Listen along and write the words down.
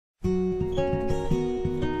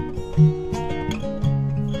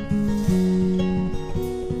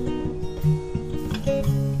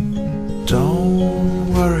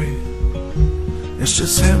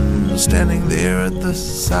just him standing there at the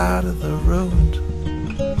side of the road.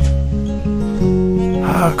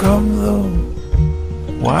 How come though?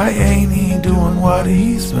 Why ain't he doing what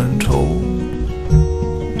he's been told?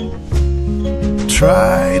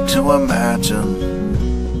 Try to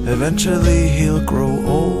imagine, eventually he'll grow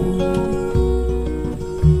old.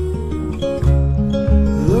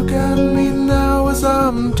 Look at me now as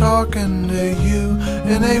I'm talking to you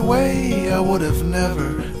in a way I would have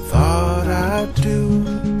never thought I'd do.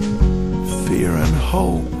 Fear and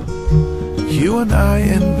hope, you and I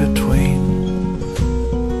in between.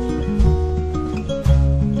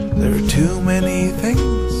 There are too many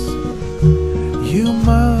things you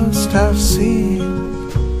must have seen,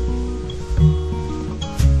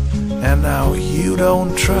 and now you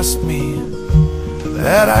don't trust me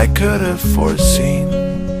that I could have foreseen.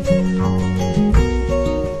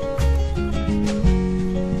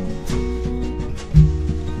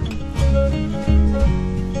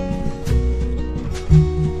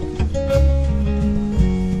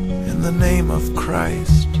 In the name of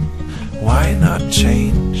Christ, why not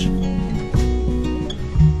change?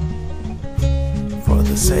 For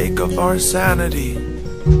the sake of our sanity,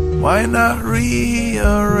 why not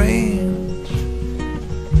rearrange?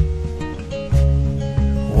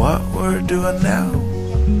 What we're doing now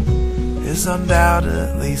is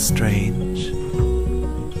undoubtedly strange.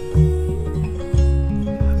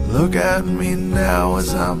 Look at me now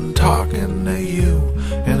as I'm talking to you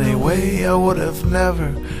in a way I would have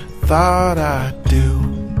never thought I'd do.